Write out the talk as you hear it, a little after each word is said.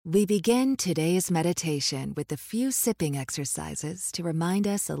We begin today's meditation with a few sipping exercises to remind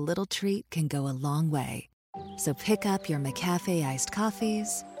us a little treat can go a long way. So pick up your McCafe iced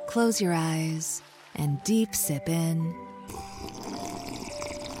coffees, close your eyes, and deep sip in.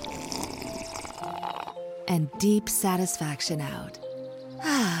 And deep satisfaction out.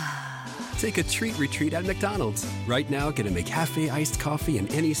 Take a treat retreat at McDonald's. Right now, get a McCafe iced coffee in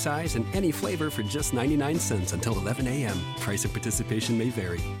any size and any flavor for just 99 cents until 11 a.m. Price of participation may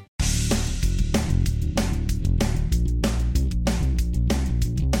vary.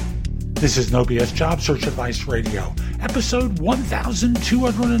 This is No BS Job Search Advice Radio, episode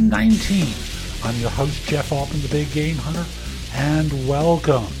 1219. I'm your host, Jeff Altman, the Big Game Hunter, and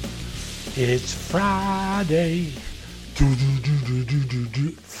welcome. It's Friday.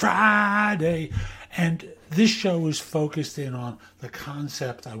 Friday. And this show is focused in on the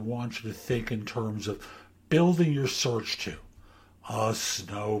concept I want you to think in terms of building your search to a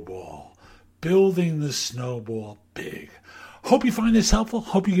snowball. Building the snowball big. Hope you find this helpful.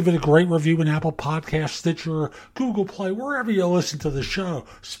 Hope you give it a great review in Apple Podcasts, Stitcher, Google Play, wherever you listen to the show,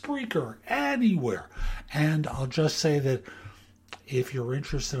 Spreaker, anywhere. And I'll just say that if you're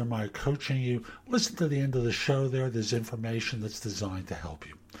interested in my coaching you, listen to the end of the show there. There's information that's designed to help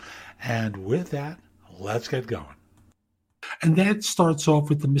you. And with that, let's get going. And that starts off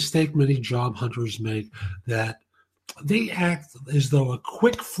with the mistake many job hunters make, that they act as though a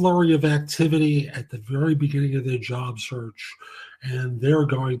quick flurry of activity at the very beginning of their job search, and they're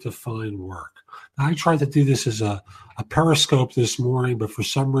going to find work. Now, I tried to do this as a Periscope this morning, but for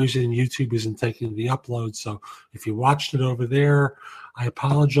some reason, YouTube isn't taking the upload. So if you watched it over there, I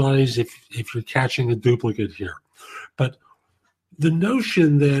apologize if you're catching a duplicate here. But the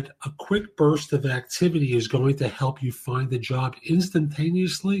notion that a quick burst of activity is going to help you find a job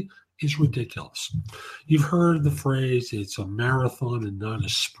instantaneously is ridiculous. You've heard the phrase, it's a marathon and not a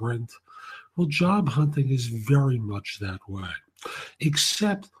sprint. Well, job hunting is very much that way,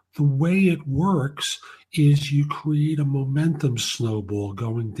 except the way it works is you create a momentum snowball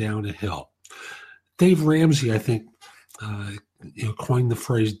going down a hill. Dave Ramsey, I think, coined the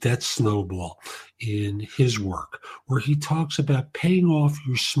phrase debt snowball in his work, where he talks about paying off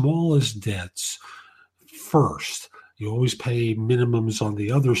your smallest debts first. You always pay minimums on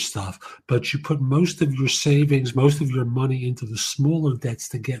the other stuff, but you put most of your savings, most of your money into the smaller debts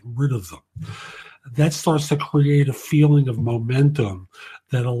to get rid of them. That starts to create a feeling of momentum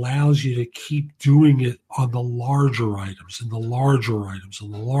that allows you to keep doing it on the larger items and the larger items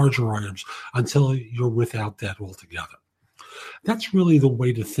and the larger items until you're without debt altogether. That's really the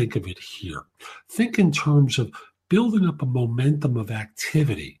way to think of it here. Think in terms of building up a momentum of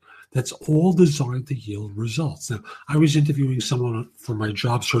activity that's all designed to yield results. Now, I was interviewing someone for my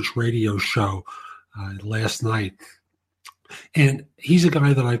job search radio show last night, and he's a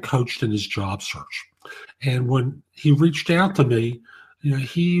guy that I coached in his job search. And when he reached out to me,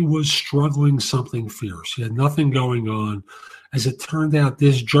 he was struggling something fierce. He had nothing going on. As it turned out,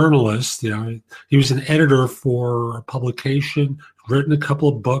 this journalist, he was an editor for a publication, written a couple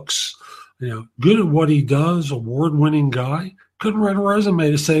of books, good at what he does, award-winning guy, couldn't write a resume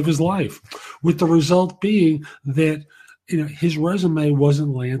to save his life, with the result being that his resume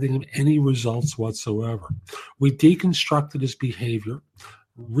wasn't landing him any results whatsoever. We deconstructed his behavior,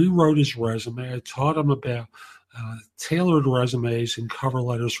 rewrote his resume. I taught him about tailored resumes and cover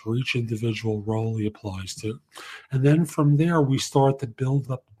letters for each individual role he applies to. And then from there, we start to build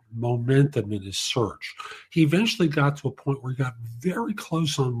up momentum in his search. He eventually got to a point where he got very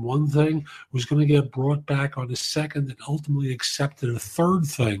close on one thing, was going to get brought back on a second, and ultimately accepted a third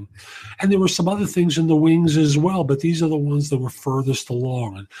thing. And there were some other things in the wings as well, but these are the ones that were furthest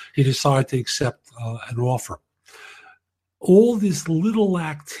along, and he decided to accept an offer. All this little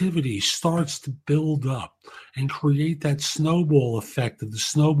activity starts to build up and create that snowball effect of the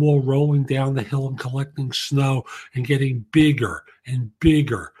snowball rolling down the hill and collecting snow and getting bigger and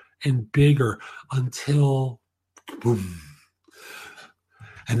bigger and bigger until boom.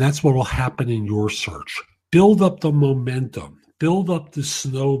 And that's what will happen in your search. Build up the momentum. Build up the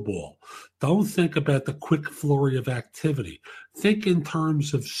snowball. Don't think about the quick flurry of activity. Think in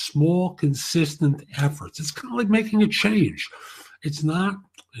terms of small, consistent efforts. It's kind of like making a change. It's not,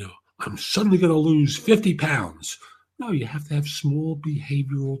 I'm suddenly going to lose 50 pounds. No, you have to have small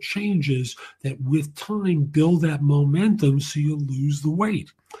behavioral changes that with time build that momentum so you lose the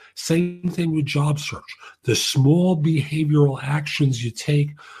weight. Same thing with job search. The small behavioral actions you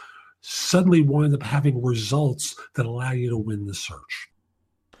take suddenly wind up having results that allow you to win the search.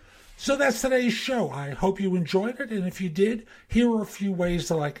 So that's today's show. I hope you enjoyed it, and if you did, here are a few ways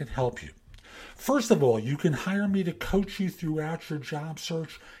that I can help you. First of all, you can hire me to coach you throughout your job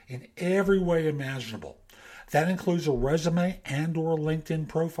search in every way imaginable. That includes a resume and or LinkedIn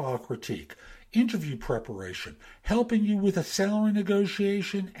profile critique, interview preparation, helping you with a salary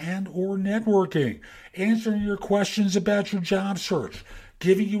negotiation and or networking, answering your questions about your job search,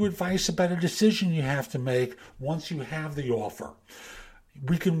 giving you advice about a decision you have to make once you have the offer.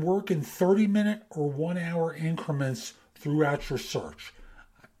 We can work in 30-minute or 1-hour increments throughout your search.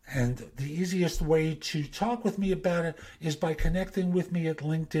 And the easiest way to talk with me about it is by connecting with me at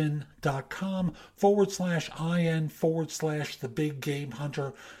linkedin.com/IN/the Big Game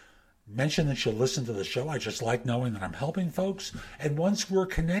Hunter. Mention that you listen to the show. I just like knowing that I'm helping folks. And once we're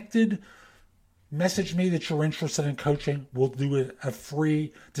connected, message me that you're interested in coaching. We'll do a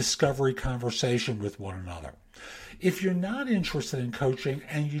free discovery conversation with one another. If you're not interested in coaching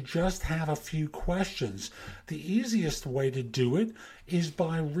and you just have a few questions, the easiest way to do it is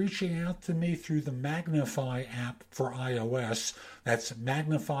by reaching out to me through the Magnify app for iOS. That's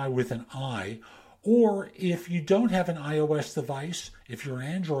Magnify with an I. Or if you don't have an iOS device, if you're an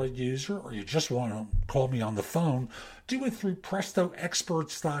Android user or you just want to call me on the phone, do it through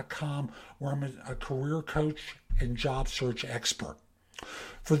PrestoExperts.com, where I'm a career coach and job search expert.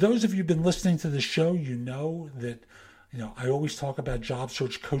 For those of you who've been listening to the show, you know that I always talk about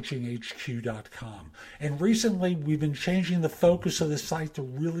JobSearchCoachingHQ.com. And recently, we've been changing the focus of the site to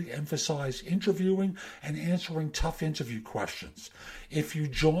really emphasize interviewing and answering tough interview questions. If you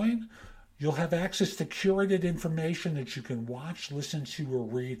join, you'll have access to curated information that you can watch, listen to, or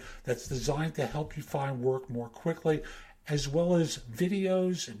read that's designed to help you find work more quickly, as well as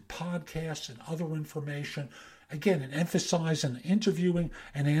videos and podcasts and other information. Again, an emphasis on interviewing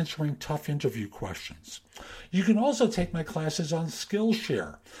and answering tough interview questions. You can also take my classes on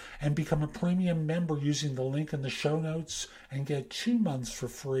Skillshare and become a premium member using the link in the show notes and get 2 months for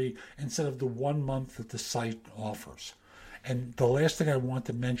free instead of the 1 month that the site offers. And the last thing I want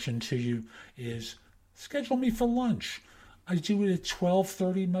to mention to you is schedule me for lunch. I do it at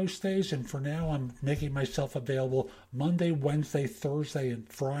 12:30 most days, and for now I'm making myself available Monday, Wednesday, Thursday, and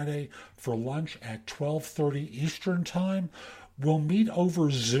Friday for lunch at 12:30 Eastern Time. We'll meet over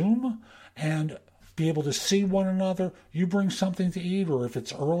Zoom and be able to see one another. You bring something to eat, or if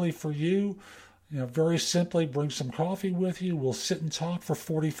it's early for you, very simply bring some coffee with you. We'll sit and talk for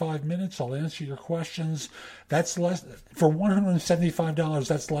 45 minutes. I'll answer your questions. That's less for $175.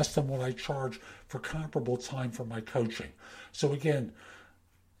 That's less than what I charge for comparable time for my coaching. So again,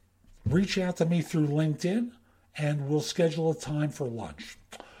 reach out to me through LinkedIn and we'll schedule a time for lunch.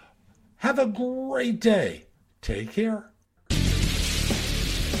 Have a great day. Take care.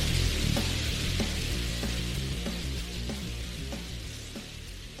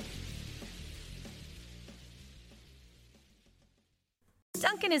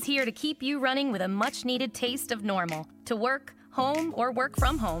 Dunkin' is here to keep you running with a much-needed taste of normal. To work, home, or work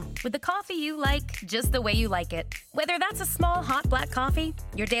from home. With the coffee you like, just the way you like it. Whether that's a small hot black coffee,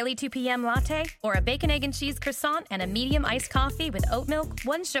 your daily 2 p.m. latte, or a bacon, egg, and cheese croissant and a medium iced coffee with oat milk,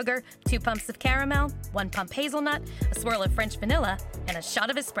 1 sugar, 2 pumps of caramel, 1 pump hazelnut, a swirl of French vanilla, and a shot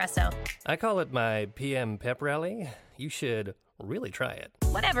of espresso. I call it my PM pep rally. You should really try it.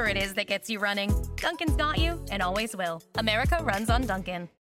 Whatever it is that gets you running, Dunkin's got you and always will. America runs on Dunkin'.